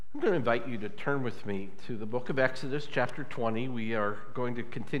I'm going to invite you to turn with me to the book of Exodus, chapter 20. We are going to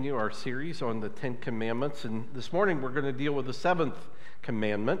continue our series on the Ten Commandments, and this morning we're going to deal with the seventh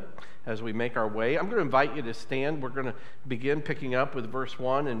commandment as we make our way. I'm going to invite you to stand. We're going to begin picking up with verse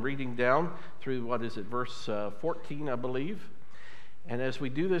 1 and reading down through, verse 14, I believe. And as we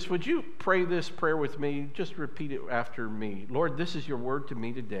do this, would you pray this prayer with me? Just repeat it after me. Lord, this is your word to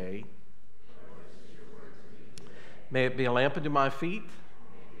me today. May it be a lamp unto my feet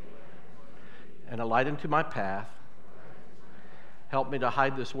and a light unto my path. Help me to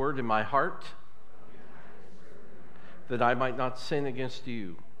hide this word in my heart that I might not sin against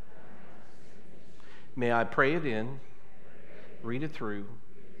you. May I pray it in, read it through,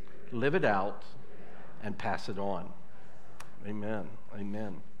 live it out, and pass it on. Amen.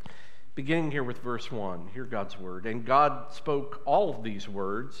 Amen. Beginning here with verse 1, hear God's word. And God spoke all of these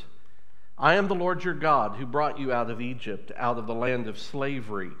words. I am the Lord your God who brought you out of Egypt, out of the land of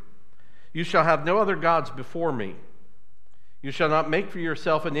slavery. You shall have no other gods before me. You shall not make for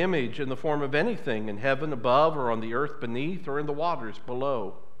yourself an image in the form of anything in heaven above or on the earth beneath or in the waters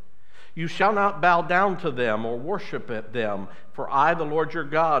below. You shall not bow down to them or worship at them, for I, the Lord your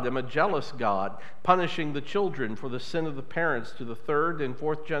God, am a jealous God, punishing the children for the sin of the parents to the third and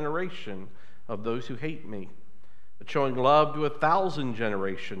fourth generation of those who hate me, but showing love to 1,000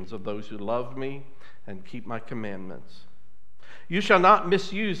 generations of those who love me and keep my commandments. You shall not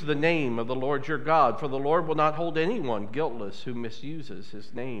misuse the name of the Lord your God, for the Lord will not hold anyone guiltless who misuses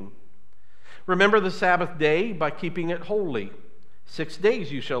his name. Remember the Sabbath day by keeping it holy. 6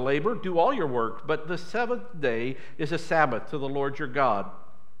 days you shall labor, do all your work, but the seventh day is a Sabbath to the Lord your God.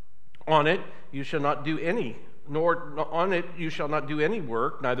 On it you shall not do any work,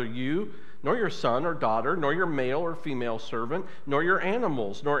 neither you, nor your son or daughter, nor your male or female servant, nor your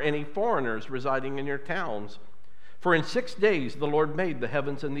animals, nor any foreigners residing in your towns. For in 6 days the Lord made the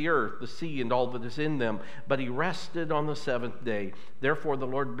heavens and the earth, the sea and all that is in them, but he rested on the seventh day. Therefore the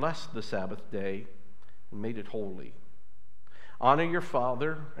Lord blessed the Sabbath day and made it holy. Honor your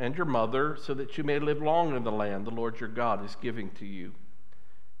father and your mother, so that you may live long in the land the Lord your God is giving to you.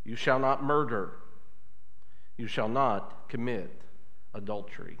 You shall not murder. You shall not commit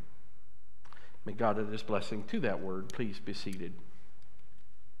adultery. May God add his blessing to that word. Please be seated.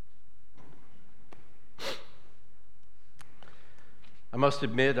 I must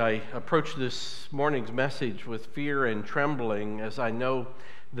admit, I approached this morning's message with fear and trembling, as I know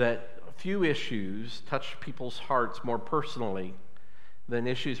that few issues touch people's hearts more personally than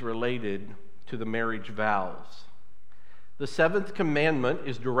issues related to the marriage vows. The seventh commandment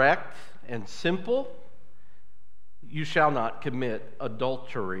is direct and simple. You shall not commit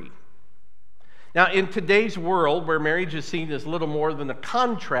adultery. Now, in today's world, where marriage is seen as little more than a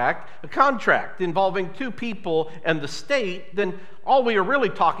contract involving two people and the state, then all we are really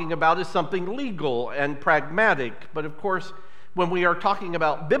talking about is something legal and pragmatic. But of course, when we are talking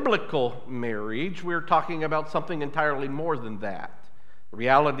about biblical marriage, we're talking about something entirely more than that. The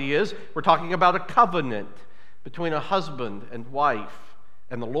reality is, we're talking about a covenant between a husband and wife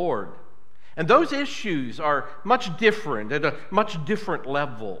and the Lord. And those issues are much different, at a much different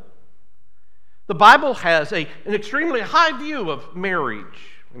level. The Bible has an extremely high view of marriage.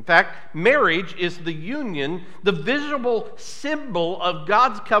 In fact, marriage is the union, the visible symbol of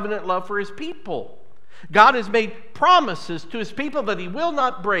God's covenant love for his people. God has made promises to his people that he will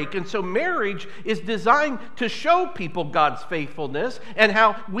not break, and so marriage is designed to show people God's faithfulness and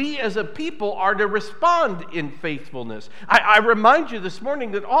how we as a people are to respond in faithfulness. I remind you this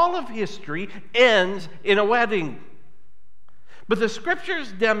morning that all of history ends in a wedding. But the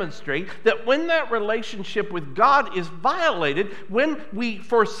scriptures demonstrate that when that relationship with God is violated, when we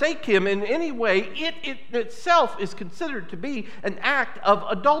forsake him in any way, it itself is considered to be an act of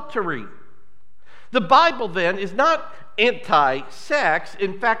adultery. The Bible then is not anti-sex.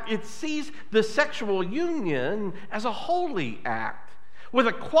 In fact, it sees the sexual union as a holy act with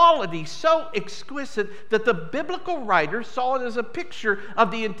a quality so exquisite that the biblical writers saw it as a picture of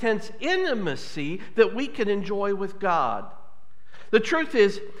the intense intimacy that we can enjoy with God. The truth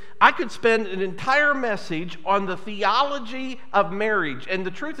is, I could spend an entire message on the theology of marriage, and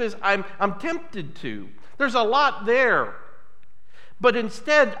the truth is, I'm tempted to. There's a lot there. But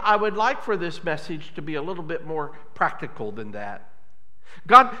instead, I would like for this message to be a little bit more practical than that.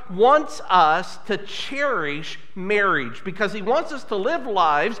 God wants us to cherish marriage because he wants us to live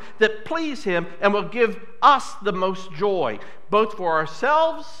lives that please him and will give us the most joy, both for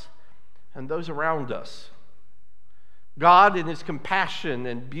ourselves and those around us. God, in his compassion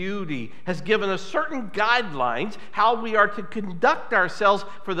and beauty, has given us certain guidelines how we are to conduct ourselves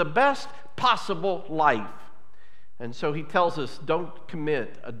for the best possible life. And so he tells us, don't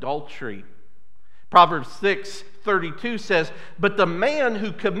commit adultery. Proverbs 6:32 says, but the man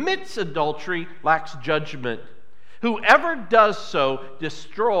who commits adultery lacks judgment. Whoever does so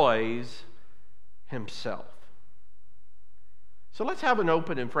destroys himself. So let's have an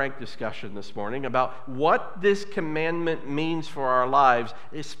open and frank discussion this morning about what this commandment means for our lives,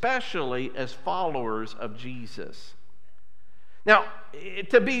 especially as followers of Jesus. Now,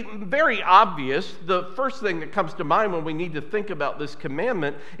 to be very obvious, the first thing that comes to mind when we need to think about this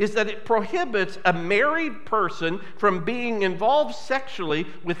commandment is that it prohibits a married person from being involved sexually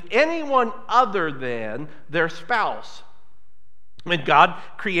with anyone other than their spouse. When God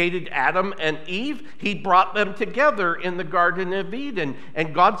created Adam and Eve, he brought them together in the Garden of Eden.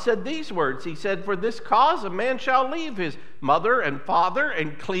 And God said these words. He said, for this cause a man shall leave his mother and father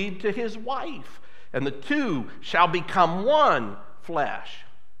and cleave to his wife, and the two shall become one flesh.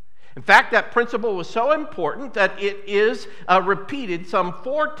 In fact, that principle was so important that it is repeated some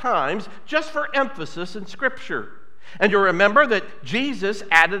 4 times just for emphasis in Scripture. And you remember that Jesus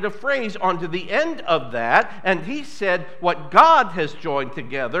added a phrase onto the end of that, and he said, what God has joined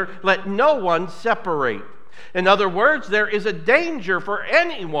together, let no one separate. In other words, there is a danger for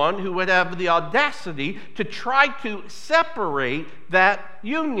anyone who would have the audacity to try to separate that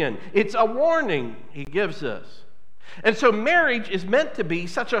union. It's a warning he gives us. And so marriage is meant to be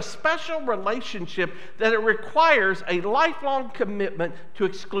such a special relationship that it requires a lifelong commitment to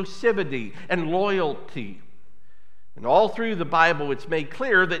exclusivity and loyalty. And all through the Bible, it's made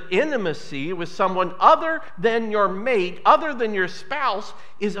clear that intimacy with someone other than your mate, other than your spouse,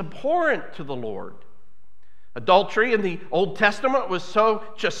 is abhorrent to the Lord. Adultery in the Old Testament was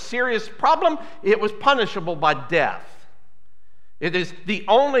such a serious problem, it was punishable by death. It is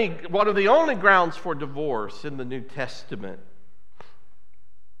one of the only grounds for divorce in the New Testament.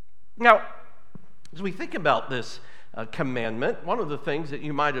 Now, as we think about this commandment, one of the things that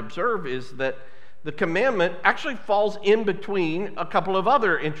you might observe is that the commandment actually falls in between a couple of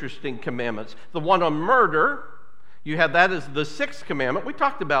other interesting commandments. The one on murder, you have that as the 6th commandment. We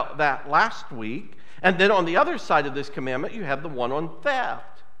talked about that last week. And then on the other side of this commandment, you have the one on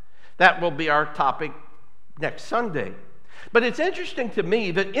theft. That will be our topic next Sunday. But it's interesting to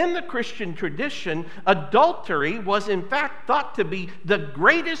me that in the Christian tradition, adultery was in fact thought to be the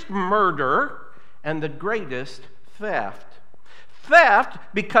greatest murder and the greatest theft. Theft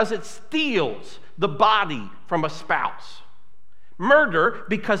because it steals the body from a spouse. Murder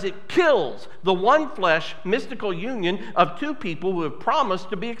because it kills the one flesh mystical union of 2 people who have promised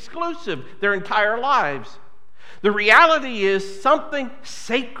to be exclusive their entire lives. The reality is something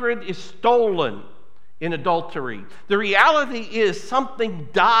sacred is stolen in adultery. The reality is something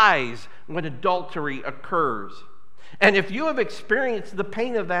dies when adultery occurs. And if you have experienced the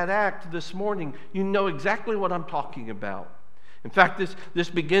pain of that act this morning, you know exactly what I'm talking about. In fact, this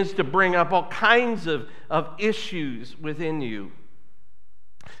begins to bring up all kinds of issues within you.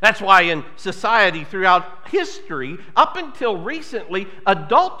 That's why in society throughout history, up until recently,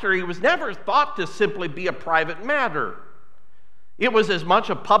 adultery was never thought to simply be a private matter. It was as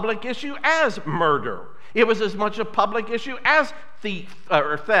much a public issue as murder. It was as much a public issue as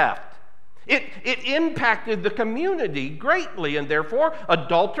theft. It impacted the community greatly, and therefore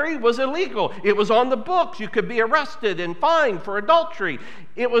adultery was illegal. It was on the books. You could be arrested and fined for adultery.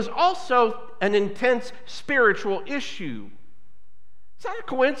 It was also an intense spiritual issue. It's not a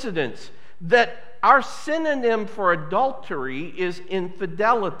coincidence that our synonym for adultery is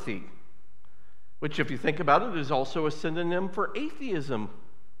infidelity, which, if you think about it, is also a synonym for atheism.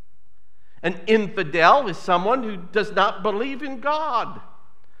 An infidel is someone who does not believe in God.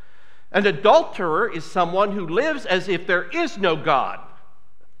 An adulterer is someone who lives as if there is no God,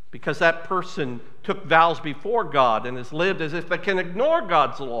 because that person took vows before God and has lived as if they can ignore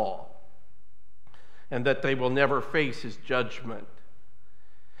God's law and that they will never face his judgment.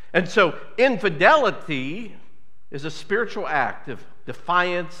 And so infidelity is a spiritual act of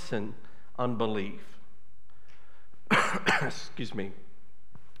defiance and unbelief. Excuse me.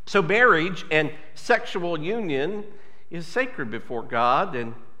 So marriage and sexual union is sacred before God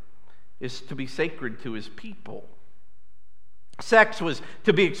and is to be sacred to his people. Sex was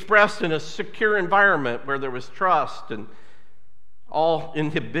to be expressed in a secure environment where there was trust and all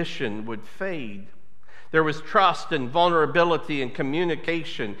inhibition would fade. There was trust and vulnerability and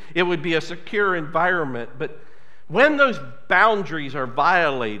communication. It would be a secure environment. But when those boundaries are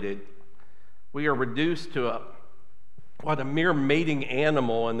violated, we are reduced to a mere mating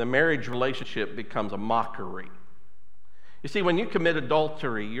animal, and the marriage relationship becomes a mockery. You see, when you commit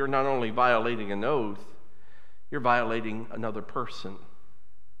adultery, you're not only violating an oath, you're violating another person.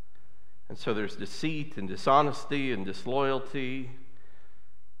 And so there's deceit and dishonesty and disloyalty.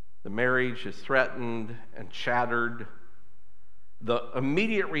 The marriage is threatened and shattered. The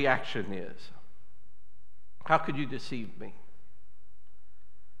immediate reaction is, how could you deceive me?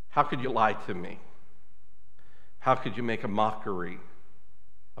 How could you lie to me? How could you make a mockery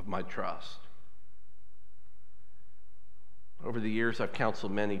of my trust? Over the years, I've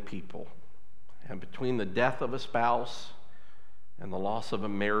counseled many people, and between the death of a spouse and the loss of a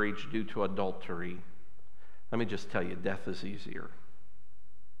marriage due to adultery, let me just tell you, death is easier.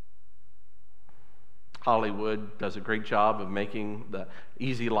 Hollywood does a great job of making the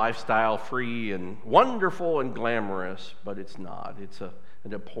easy lifestyle free and wonderful and glamorous, but it's not. It's an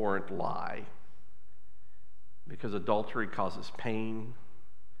abhorrent lie. Because adultery causes pain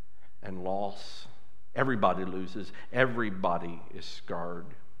and loss. Everybody loses. Everybody is scarred.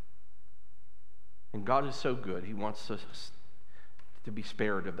 And God is so good. He wants us to be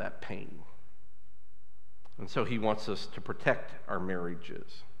spared of that pain. And so He wants us to protect our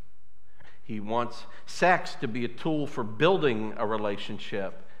marriages. He wants sex to be a tool for building a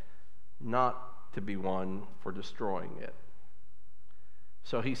relationship, not to be one for destroying it.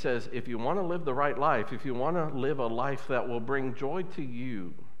 So He says, if you want to live the right life, if you want to live a life that will bring joy to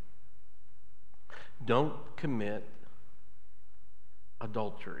you, don't commit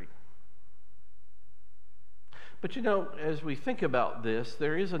adultery. But you know, as we think about this,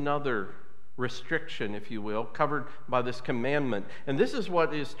 there is another restriction, if you will, covered by this commandment. And this is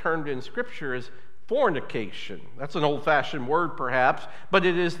what is termed in Scripture as fornication. That's an old-fashioned word, perhaps, but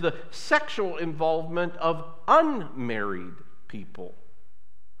it is the sexual involvement of unmarried people.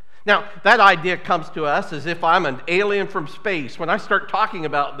 Now, that idea comes to us as if I'm an alien from space. When I start talking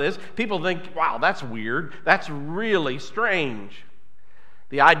about this, people think, wow, that's weird. That's really strange.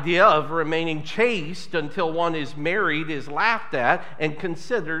 The idea of remaining chaste until one is married is laughed at and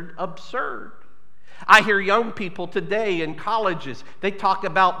considered absurd. I hear young people today in colleges, they talk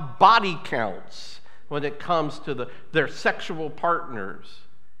about body counts when it comes to their sexual partners.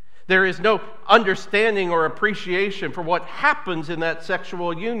 There is no understanding or appreciation for what happens in that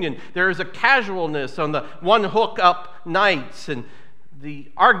sexual union. There is a casualness on the one hookup nights, and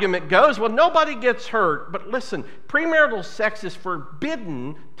the argument goes, well, nobody gets hurt. But listen, premarital sex is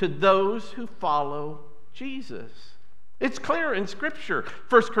forbidden to those who follow Jesus. It's clear in Scripture.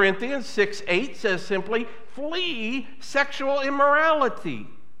 1 Corinthians 6:8 says simply, flee sexual immorality.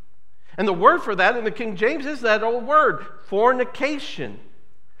 And the word for that in the King James is that old word, fornication.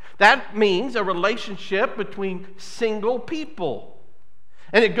 That means a relationship between single people.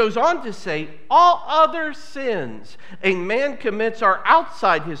 And it goes on to say, all other sins a man commits are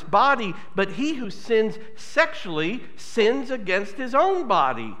outside his body, but he who sins sexually sins against his own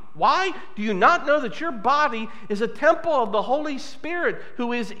body. Why? Do you not know that your body is a temple of the Holy Spirit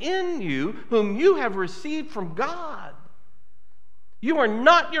who is in you, whom you have received from God? You are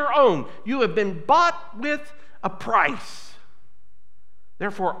not your own. You have been bought with a price.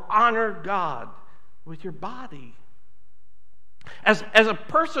 Therefore, honor God with your body. As a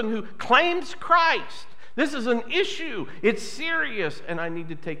person who claims Christ, this is an issue. It's serious, and I need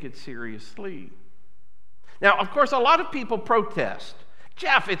to take it seriously. Now, of course, a lot of people protest.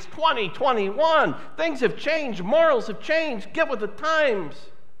 Jeff, it's 2021. Things have changed. Morals have changed. Get with the times.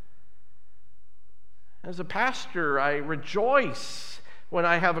 As a pastor, I rejoice when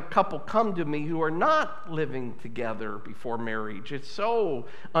I have a couple come to me who are not living together before marriage. It's so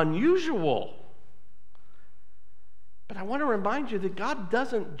unusual. But I want to remind you that God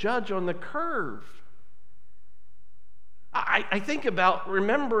doesn't judge on the curve. I think about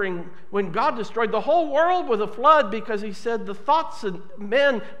remembering when God destroyed the whole world with a flood because He said the thoughts of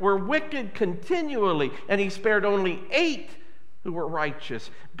men were wicked continually, and He spared only 8 who were righteous.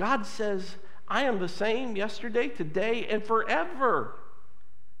 God says, I am the same yesterday, today, and forever.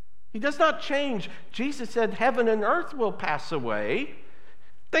 He does not change. Jesus said heaven and earth will pass away.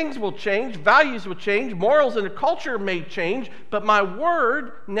 Things will change, values will change, morals and culture may change, but my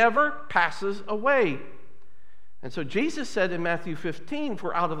word never passes away. And so Jesus said in Matthew 15,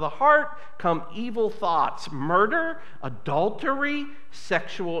 for out of the heart come evil thoughts, murder, adultery,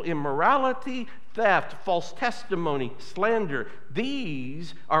 sexual immorality, theft, false testimony, slander.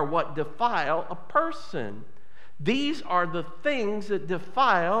 These are what defile a person. These are the things that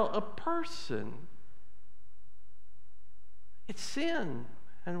defile a person. It's sin.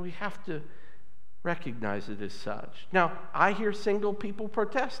 And we have to recognize it as such. Now, I hear single people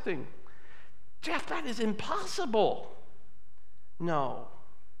protesting. Jeff, that is impossible. No.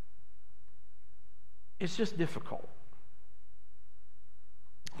 It's just difficult.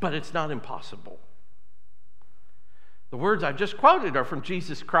 But it's not impossible. The words I've just quoted are from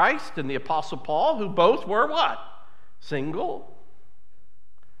Jesus Christ and the Apostle Paul, who both were what? Single.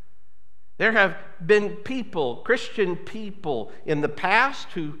 There have been people, Christian people in the past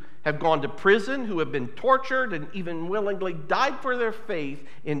who have gone to prison, who have been tortured and even willingly died for their faith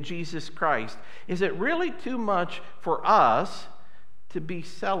in Jesus Christ. Is it really too much for us to be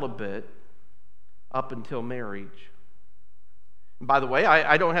celibate up until marriage? And by the way,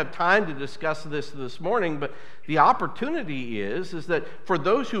 I don't have time to discuss this morning, but the opportunity is that for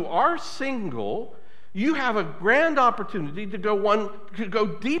those who are single, you have a grand opportunity to go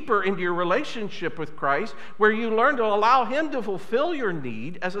deeper into your relationship with Christ, where you learn to allow Him to fulfill your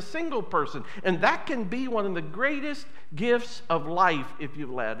need as a single person. And that can be one of the greatest gifts of life if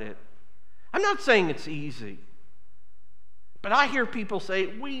you let it. I'm not saying it's easy, but I hear people say,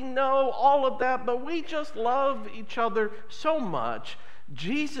 we know all of that, but we just love each other so much.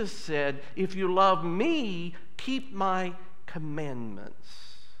 Jesus said, if you love me, keep my commandments.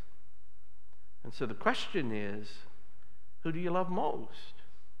 And so the question is, who do you love most?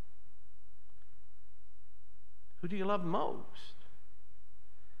 Who do you love most?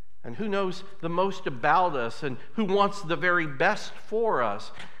 And who knows the most about us and who wants the very best for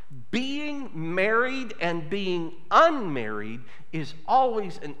us? Being married and being unmarried is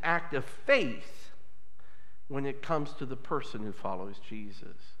always an act of faith when it comes to the person who follows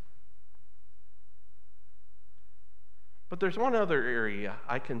Jesus. But there's one other area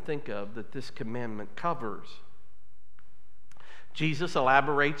I can think of that this commandment covers. Jesus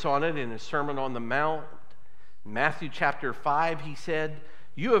elaborates on it in his Sermon on the Mount. In Matthew chapter 5, he said,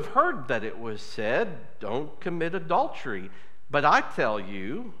 "You have heard that it was said, 'Don't commit adultery.' But I tell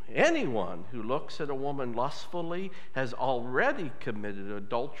you, anyone who looks at a woman lustfully has already committed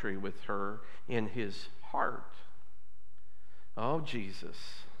adultery with her in his heart." Oh,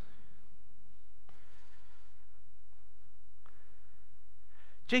 Jesus.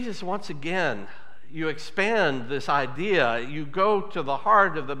 Jesus, once again, you expand this idea. You go to the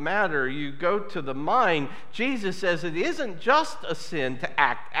heart of the matter. You go to the mind. Jesus says it isn't just a sin to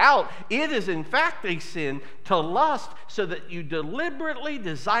act out. It is, in fact, a sin to lust so that you deliberately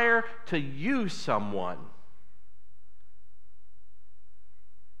desire to use someone.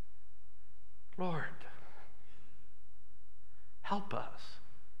 Lord, help us.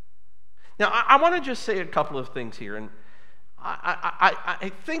 Now, I want to just say a couple of things here, and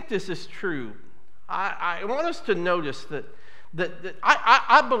I think this is true. I want us to notice that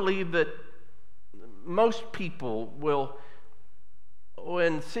I believe that most people will,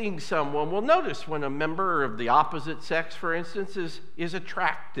 when seeing someone, will notice when a member of the opposite sex, for instance, is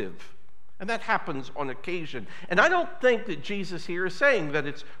attractive. And that happens on occasion. And I don't think that Jesus here is saying that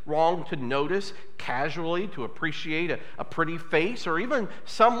it's wrong to notice casually, to appreciate a pretty face, or even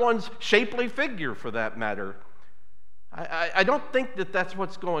someone's shapely figure for that matter. I don't think that that's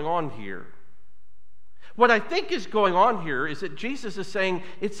what's going on here. What I think is going on here is that Jesus is saying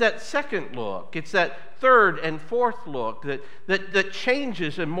it's that second look, it's that third and fourth look that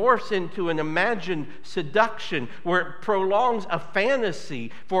changes and morphs into an imagined seduction where it prolongs a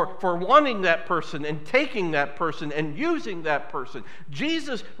fantasy for wanting that person and taking that person and using that person.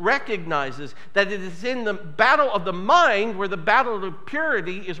 Jesus recognizes that it is in the battle of the mind where the battle of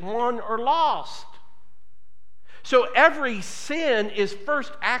purity is won or lost. So every sin is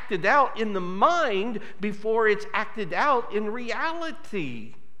first acted out in the mind before it's acted out in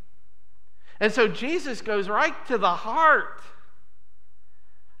reality. And so Jesus goes right to the heart.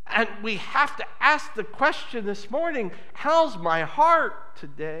 And we have to ask the question this morning, how's my heart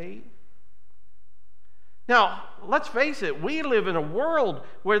today? Now, let's face it, we live in a world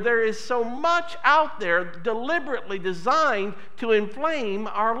where there is so much out there deliberately designed to inflame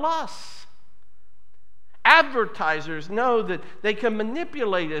our lusts. Advertisers know that they can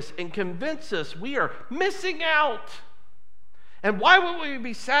manipulate us and convince us we are missing out. And why would we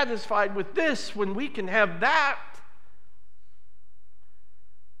be satisfied with this when we can have that?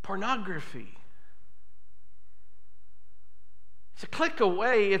 Pornography. It's a click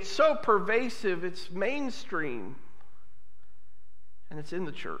away. It's so pervasive. It's mainstream. And it's in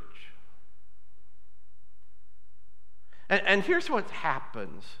the church. And here's what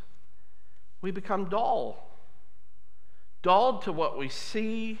happens. We become dulled to what we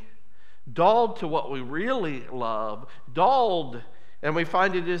see, dulled to what we really love, dulled, and we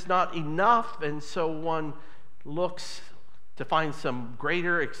find it is not enough, and so one looks to find some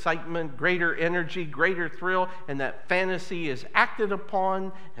greater excitement, greater energy, greater thrill, and that fantasy is acted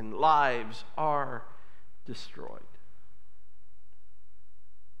upon, and lives are destroyed.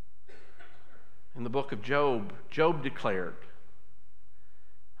 In the book of Job, Job declared,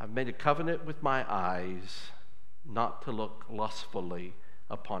 "I've made a covenant with my eyes. not to look lustfully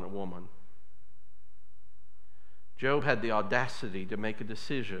upon a woman. Job had the audacity to make a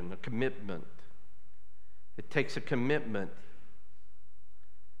decision, a commitment. It takes a commitment.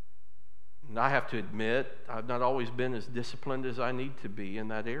 And I have to admit, I've not always been as disciplined as I need to be in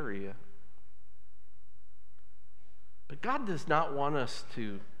that area. But God does not want us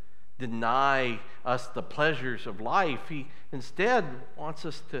to deny us the pleasures of life. He instead wants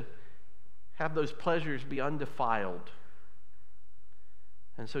us to have those pleasures be undefiled.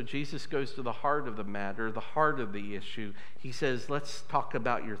 And so Jesus goes to the heart of the matter, the heart of the issue. He says, let's talk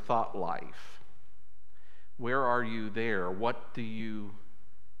about your thought life. Where are you there? What do you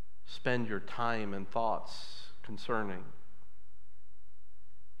spend your time and thoughts concerning?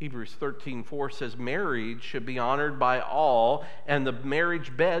 Hebrews 13:4 says, marriage should be honored by all, and the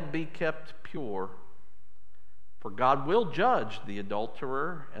marriage bed be kept pure. For God will judge the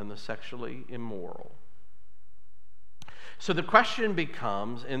adulterer and the sexually immoral. So the question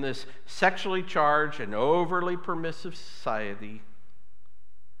becomes, in this sexually charged and overly permissive society,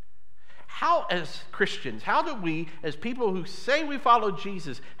 how as Christians, how do we, as people who say we follow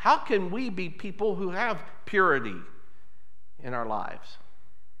Jesus, how can we be people who have purity in our lives?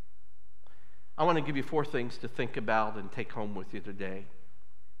 I want to give you 4 things to think about and take home with you today.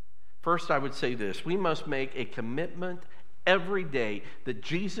 First, I would say this: we must make a commitment every day that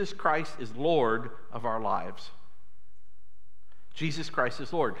Jesus Christ is Lord of our lives. Jesus Christ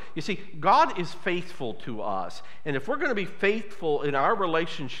is Lord. You see, God is faithful to us. And if we're going to be faithful in our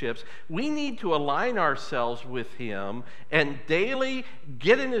relationships, we need to align ourselves with Him and daily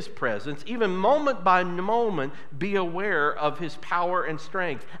get in His presence, even moment by moment, be aware of His power and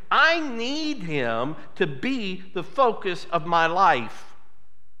strength. I need Him to be the focus of my life.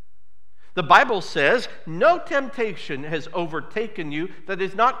 The Bible says, no temptation has overtaken you that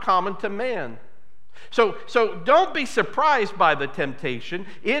is not common to man. So don't be surprised by the temptation.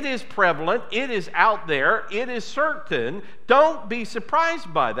 It is prevalent. It is out there. It is certain. Don't be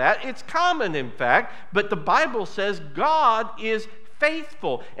surprised by that. It's common, in fact. But the Bible says God is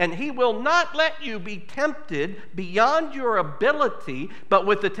faithful, and He will not let you be tempted beyond your ability, but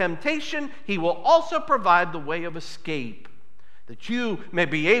with the temptation, He will also provide the way of escape, that you may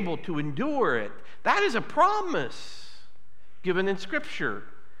be able to endure it. That is a promise given in Scripture.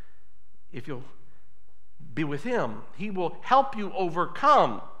 If you'll be with Him, He will help you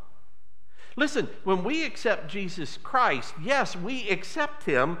overcome. Listen, when we accept Jesus Christ, yes, we accept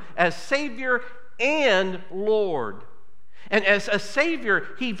Him as Savior and Lord. And as a Savior,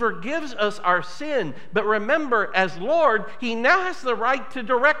 He forgives us our sin. But remember, as Lord, He now has the right to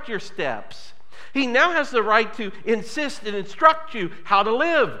direct your steps. He now has the right to insist and instruct you how to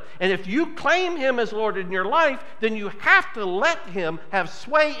live. And if you claim Him as Lord in your life, then you have to let Him have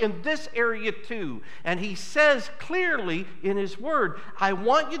sway in this area too. And He says clearly in His Word, I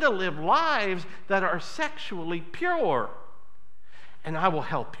want you to live lives that are sexually pure, and I will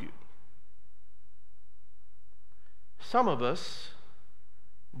help you. Some of us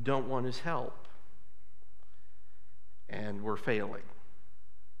don't want His help, and we're failing.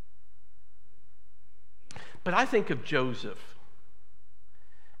 But I think of Joseph.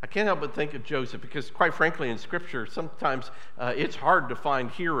 I can't help but think of Joseph because, quite frankly, in Scripture, sometimes it's hard to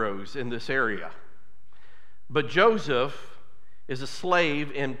find heroes in this area. But Joseph is a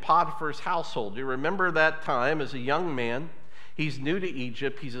slave in Potiphar's household. Do you remember that time as a young man? He's new to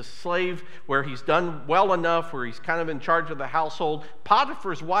Egypt. He's a slave where he's done well enough, where he's kind of in charge of the household.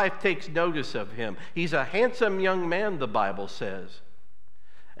 Potiphar's wife takes notice of him. He's a handsome young man, the Bible says.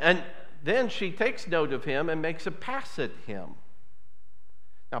 And then she takes note of him and makes a pass at him.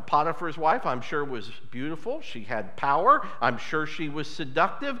 Now, Potiphar's wife, I'm sure, was beautiful. She had power. I'm sure she was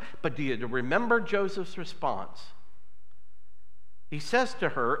seductive. But do you remember Joseph's response? He says to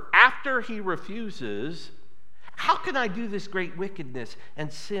her, after he refuses, how can I do this great wickedness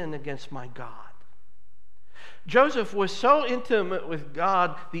and sin against my God? Joseph was so intimate with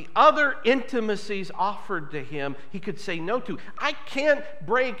God, the other intimacies offered to him, he could say no to. I can't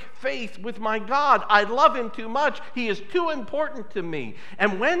break faith with my God. I love Him too much. He is too important to me.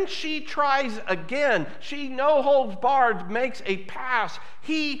 And when she tries again, she no holds barred, makes a pass.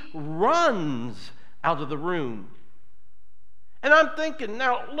 He runs out of the room. And I'm thinking,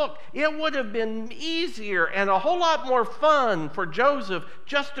 now look, it would have been easier and a whole lot more fun for Joseph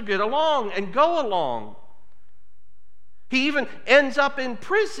just to get along and go along. He even ends up in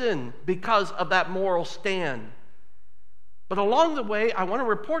prison because of that moral stand. But along the way, I want to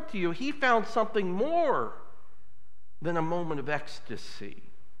report to you, he found something more than a moment of ecstasy.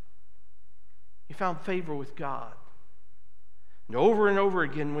 He found favor with God. Over and over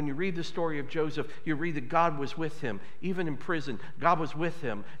again, when you read the story of Joseph, you read that God was with him, even in prison. God was with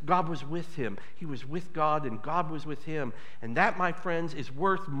him. God was with him. He was with God, and God was with him. And that, my friends, is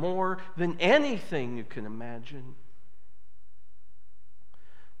worth more than anything you can imagine.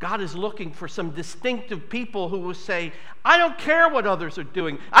 God is looking for some distinctive people who will say, I don't care what others are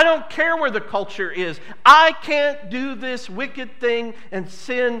doing. I don't care where the culture is. I can't do this wicked thing and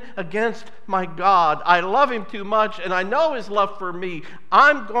sin against my God. I love him too much, and I know his love for me.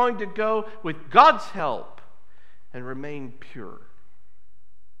 I'm going to go with God's help and remain pure.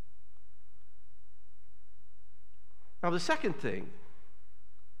 Now, the second thing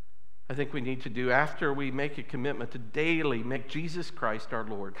I think we need to do after we make a commitment to daily make Jesus Christ our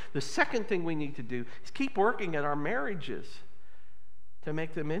Lord, the second thing we need to do is keep working at our marriages to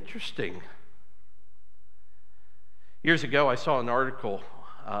make them interesting. Years ago, I saw an article.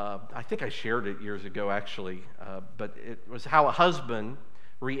 I think I shared it years ago, actually, but it was how a husband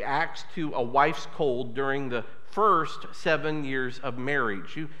reacts to a wife's cold during the first 7 years of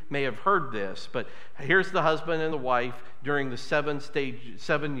marriage. You may have heard this, but here's the husband and the wife during the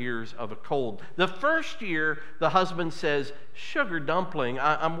 7 years of a cold. The first year, the husband says, "Sugar dumpling,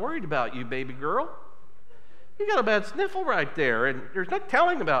 I'm worried about you, baby girl. You got a bad sniffle right there, and there's no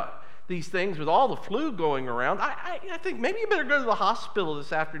telling about these things with all the flu going around. I think maybe you better go to the hospital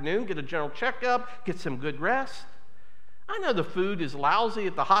this afternoon, get a general checkup, get some good rest. I know the food is lousy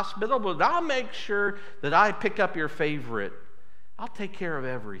at the hospital, but I'll make sure that I pick up your favorite. I'll take care of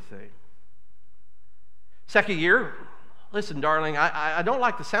everything." Second year, listen, darling, I don't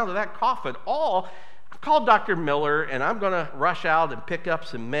like the sound of that cough at all. I called Dr. Miller, and I'm going to rush out and pick up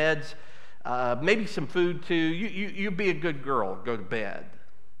some meds, maybe some food too. You be a good girl, go to bed.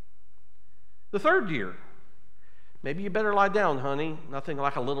 The third year, maybe you better lie down, honey. Nothing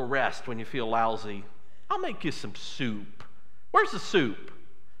like a little rest when you feel lousy. I'll make you some soup. Where's the soup?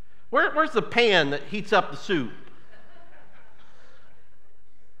 Where's the pan that heats up the soup?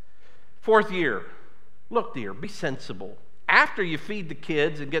 Fourth year. Look, dear, be sensible. After you feed the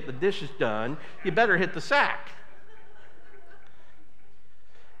kids and get the dishes done, you better hit the sack.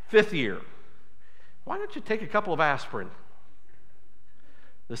 Fifth year. Why don't you take a couple of aspirin?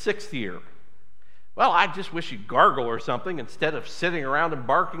 The sixth year. Well, I just wish you'd gargle or something instead of sitting around and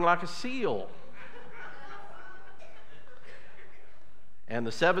barking like a seal. And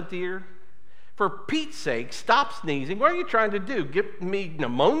the seventh year, for Pete's sake, stop sneezing. What are you trying to do? Give me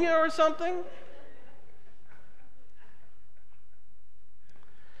pneumonia or something?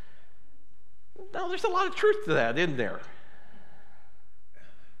 No, there's a lot of truth to that, isn't there?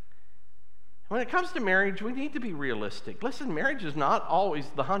 When it comes to marriage, we need to be realistic. Listen, marriage is not always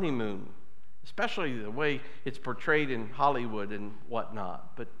the honeymoon, especially the way it's portrayed in Hollywood and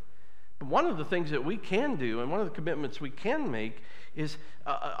whatnot. But one of the things that we can do, and one of the commitments we can make, is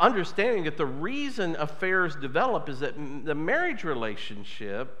understanding that the reason affairs develop is that the marriage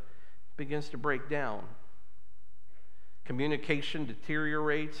relationship begins to break down. Communication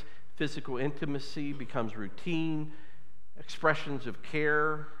deteriorates, physical intimacy becomes routine, expressions of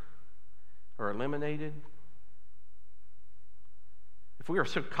care are eliminated. If we are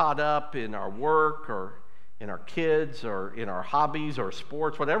so caught up in our work or in our kids or in our hobbies or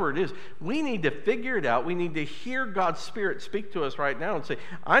sports, whatever it is, we need to figure it out. We need to hear God's Spirit speak to us right now and say,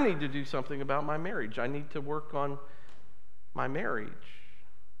 I need to do something about my marriage. I need to work on my marriage.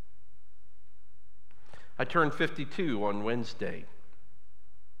 I turned 52 on Wednesday.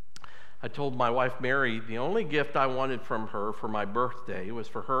 I told my wife, Mary, the only gift I wanted from her for my birthday was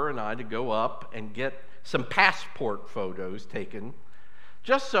for her and I to go up and get some passport photos taken,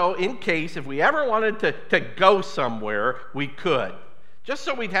 just so in case if we ever wanted to go somewhere, we could. Just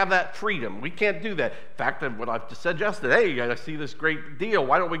so we'd have that freedom. We can't do that. In fact, what I've just suggested, hey, I see this great deal.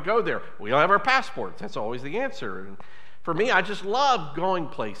 Why don't we go there? We don't have our passports. That's always the answer. And for me, I just love going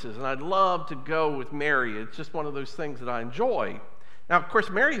places, and I'd love to go with Mary. It's just one of those things that I enjoy. Now, of course,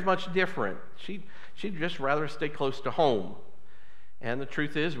 Mary's much different. She'd just rather stay close to home. And the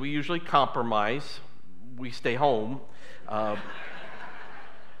truth is, we usually compromise. We stay home. But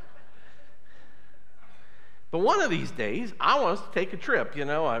one of these days, I want us to take a trip. You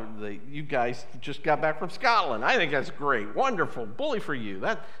know, you guys just got back from Scotland. I think that's great. Wonderful. Bully for you.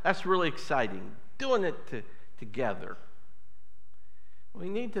 That's really exciting. Doing it together. We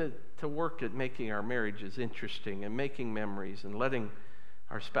need to work at making our marriages interesting and making memories and letting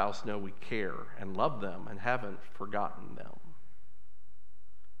our spouse know we care and love them and haven't forgotten them.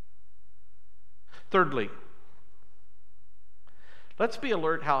 Thirdly, let's be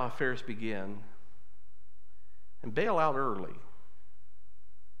alert how affairs begin and bail out early.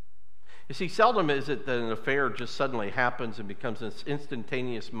 You see, seldom is it that an affair just suddenly happens and becomes this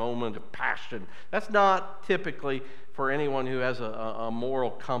instantaneous moment of passion. That's not typically for anyone who has a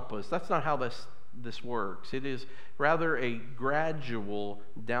moral compass. That's not how this works. It is rather a gradual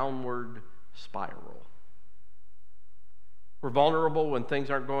downward spiral. We're vulnerable when things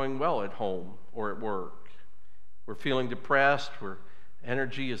aren't going well at home or at work. We're feeling depressed, where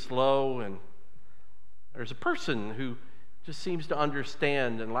energy is low, and there's a person who just seems to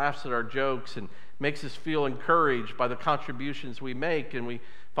understand and laughs at our jokes and makes us feel encouraged by the contributions we make, and we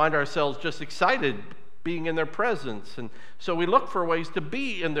find ourselves just excited being in their presence. And so we look for ways to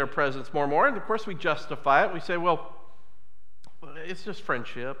be in their presence more and more, and of course we justify it. We say, well, it's just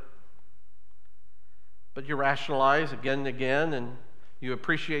friendship. But you rationalize again and again, and you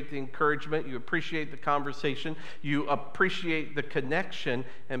appreciate the encouragement, you appreciate the conversation, you appreciate the connection,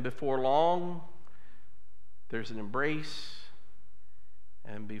 and before long, there's an embrace,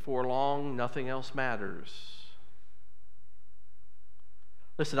 and before long, nothing else matters.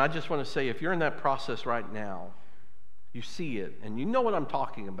 Listen, I just want to say, if you're in that process right now, you see it, and you know what I'm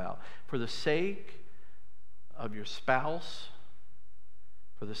talking about. For the sake of your spouse,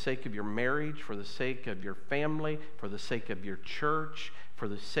 for the sake of your marriage, for the sake of your family, for the sake of your church, for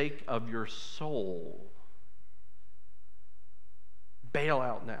the sake of your soul, bail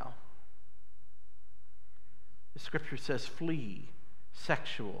out now. The scripture says, flee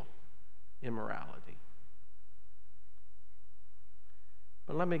sexual immorality.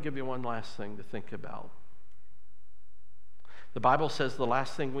 But let me give you one last thing to think about. The Bible says the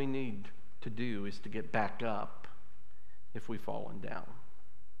last thing we need to do is to get back up if we've fallen down.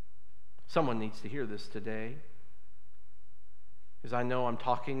 Someone needs to hear this today, because I know I'm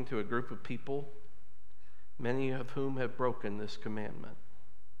talking to a group of people, many of whom have broken this commandment,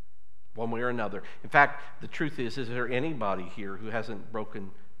 one way or another. In fact, the truth is there anybody here who hasn't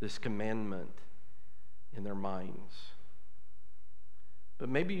broken this commandment in their minds? But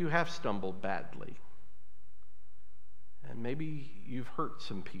maybe you have stumbled badly, and maybe you've hurt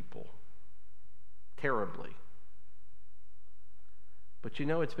some people terribly. But you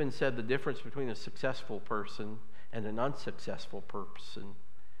know, it's been said the difference between a successful person and an unsuccessful person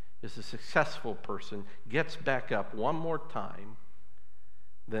is the successful person gets back up one more time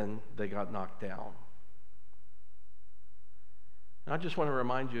than they got knocked down. And I just want to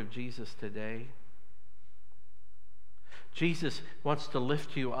remind you of Jesus today. Jesus wants to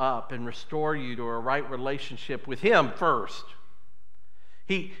lift you up and restore you to a right relationship with Him first.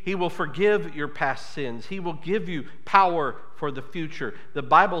 He will forgive your past sins. He will give you power for the future. The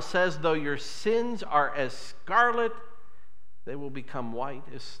Bible says, though your sins are as scarlet, they will become white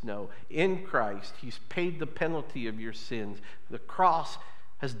as snow. In Christ, He's paid the penalty of your sins. The cross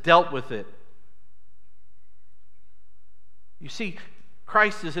has dealt with it. You see,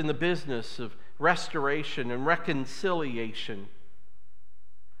 Christ is in the business of restoration and reconciliation.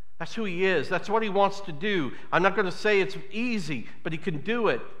 That's who He is. That's what He wants to do. I'm not going to say it's easy, but He can do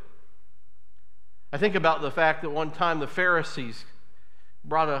it. I think about the fact that one time the Pharisees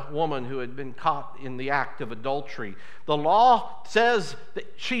brought a woman who had been caught in the act of adultery. The law says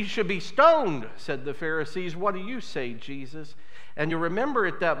that she should be stoned, said the Pharisees. What do you say, Jesus? And you remember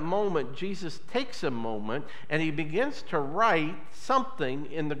at that moment, Jesus takes a moment and He begins to write something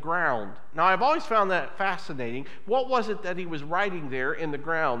in the ground. Now, I've always found that fascinating. What was it that He was writing there in the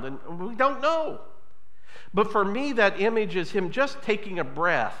ground? And we don't know. But for me, that image is Him just taking a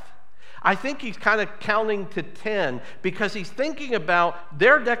breath. I think He's kind of counting to 10 because He's thinking about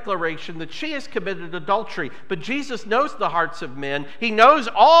their declaration that she has committed adultery. But Jesus knows the hearts of men. He knows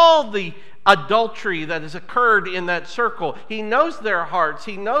all the adultery that has occurred in that circle. He knows their hearts.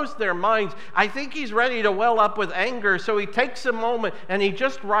 He knows their minds. I think He's ready to well up with anger. So He takes a moment and He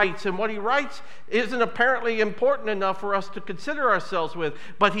just writes. And what He writes isn't apparently important enough for us to consider ourselves with.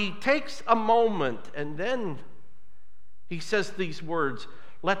 But He takes a moment and then He says these words,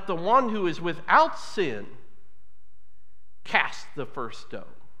 "Let the one who is without sin cast the first stone."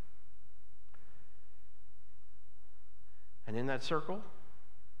 And in that circle,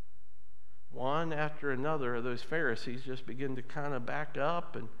 one after another of those Pharisees just begin to kind of back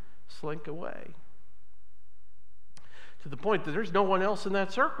up and slink away. To the point that there's no one else in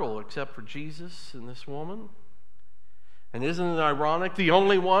that circle except for Jesus and this woman. And isn't it ironic? The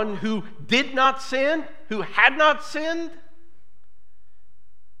only one who did not sin, who had not sinned,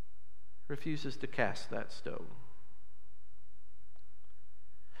 refuses to cast that stone.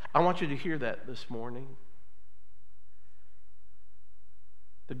 I want you to hear that this morning.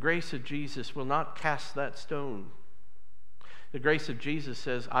 The grace of Jesus will not cast that stone. The grace of Jesus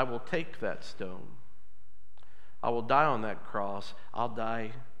says, I will take that stone. I will die on that cross. I'll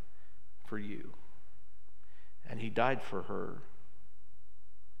die for you. And he died for her.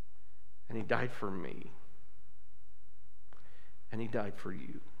 And he died for me. And he died for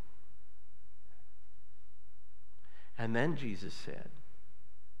you. And then Jesus said,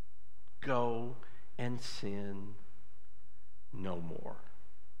 go and sin no more.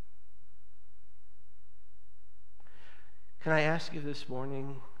 Can I ask you this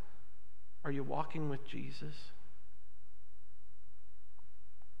morning, are you walking with Jesus?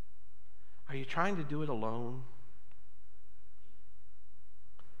 Are you trying to do it alone?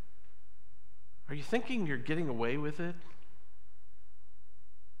 Are you thinking you're getting away with it?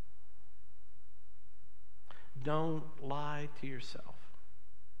 Don't lie to yourself.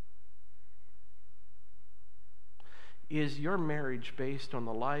 Is your marriage based on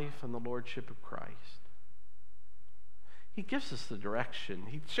the life and the lordship of Christ? He gives us the direction.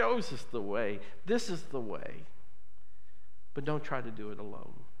 He shows us the way. This is the way. But don't try to do it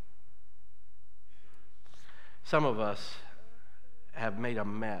alone. Some of us have made a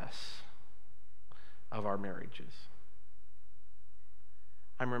mess of our marriages.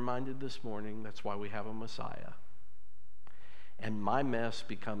 I'm reminded this morning that's why we have a Messiah. And my mess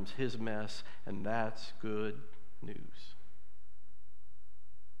becomes his mess, and that's good news.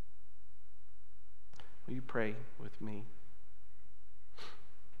 Will you pray with me?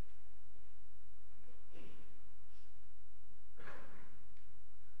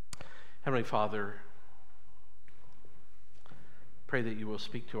 Heavenly Father, pray that you will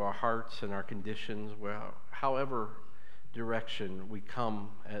speak to our hearts and our conditions, however direction we come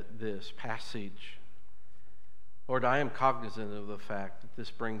at this passage. Lord, I am cognizant of the fact that this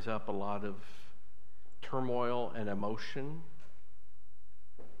brings up a lot of turmoil and emotion.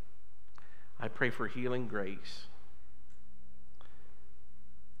 I pray for healing grace.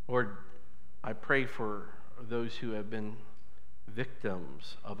 Lord, I pray for those who have been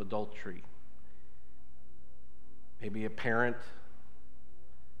victims of adultery. Maybe a parent,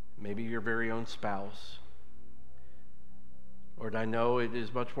 maybe your very own spouse. Lord, I know it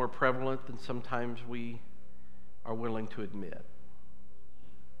is much more prevalent than sometimes we are willing to admit.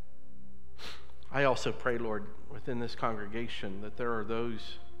 I also pray, Lord, within this congregation that there are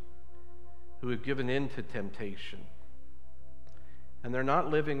those who have given in to temptation and they're not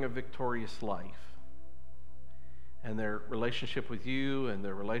living a victorious life. And their relationship with you and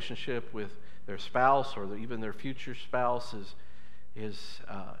their relationship with their spouse or even their future spouse is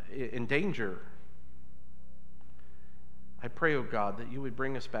in danger. I pray, oh God, that you would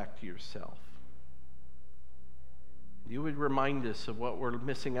bring us back to yourself. You would remind us of what we're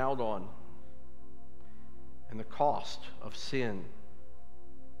missing out on and the cost of sin.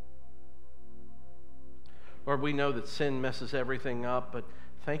 Lord, we know that sin messes everything up, but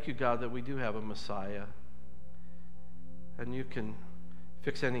thank you, God, that we do have a Messiah. And you can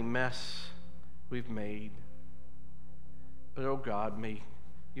fix any mess we've made. But, oh God, may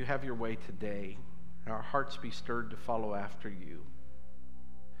you have your way today, and our hearts be stirred to follow after you.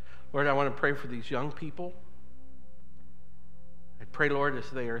 Lord, I want to pray for these young people. I pray, Lord, as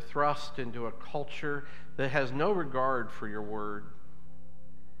they are thrust into a culture that has no regard for your word,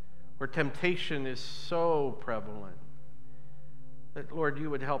 where temptation is so prevalent, that, Lord,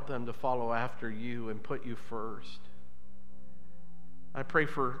 you would help them to follow after you and put you first. I pray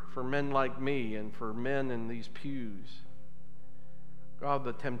for men like me and for men in these pews. God,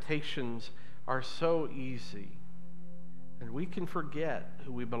 the temptations are so easy, and we can forget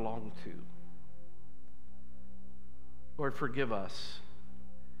who we belong to. Lord, forgive us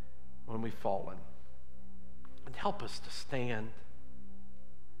when we've fallen, and help us to stand.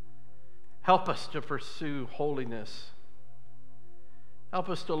 Help us to pursue holiness. Help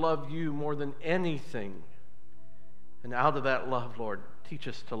us to love you more than anything. And out of that love, Lord, teach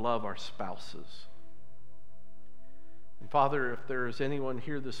us to love our spouses. And Father, if there is anyone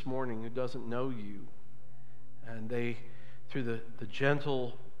here this morning who doesn't know you, and they, through the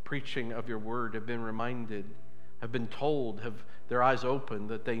gentle preaching of your word, have been reminded, have been told, have their eyes opened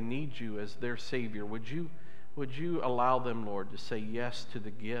that they need you as their Savior, would you allow them, Lord, to say yes to the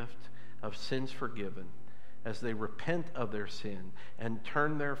gift of sins forgiven as they repent of their sin and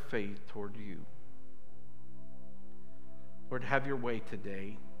turn their faith toward you? Lord, have your way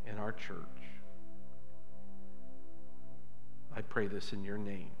today in our church. I pray this in your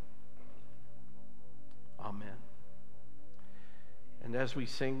name. Amen. And as we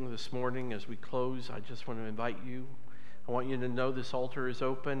sing this morning, as we close, I just want to invite you. I want you to know this altar is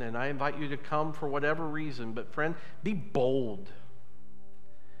open, and I invite you to come for whatever reason. But friend, be bold.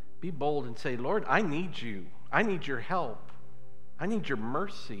 Be bold and say, Lord, I need you. I need your help. I need your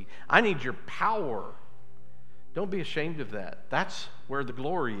mercy. I need your power Don't be ashamed of that. That's where the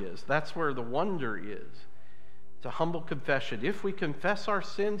glory is. That's where the wonder is. It's a humble confession. If we confess our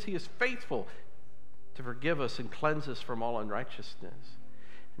sins, he is faithful to forgive us and cleanse us from all unrighteousness.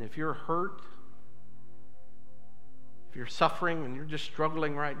 And if you're hurt, if you're suffering and you're just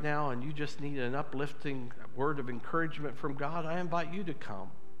struggling right now and you just need an uplifting word of encouragement from God, I invite you to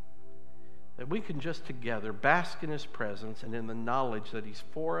come. That we can just together bask in his presence and in the knowledge that he's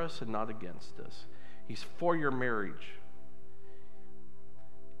for us and not against us. He's for your marriage.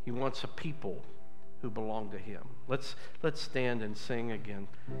 He wants a people who belong to him. Let's stand and sing again.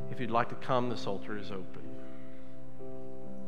 If you'd like to come, this altar is open.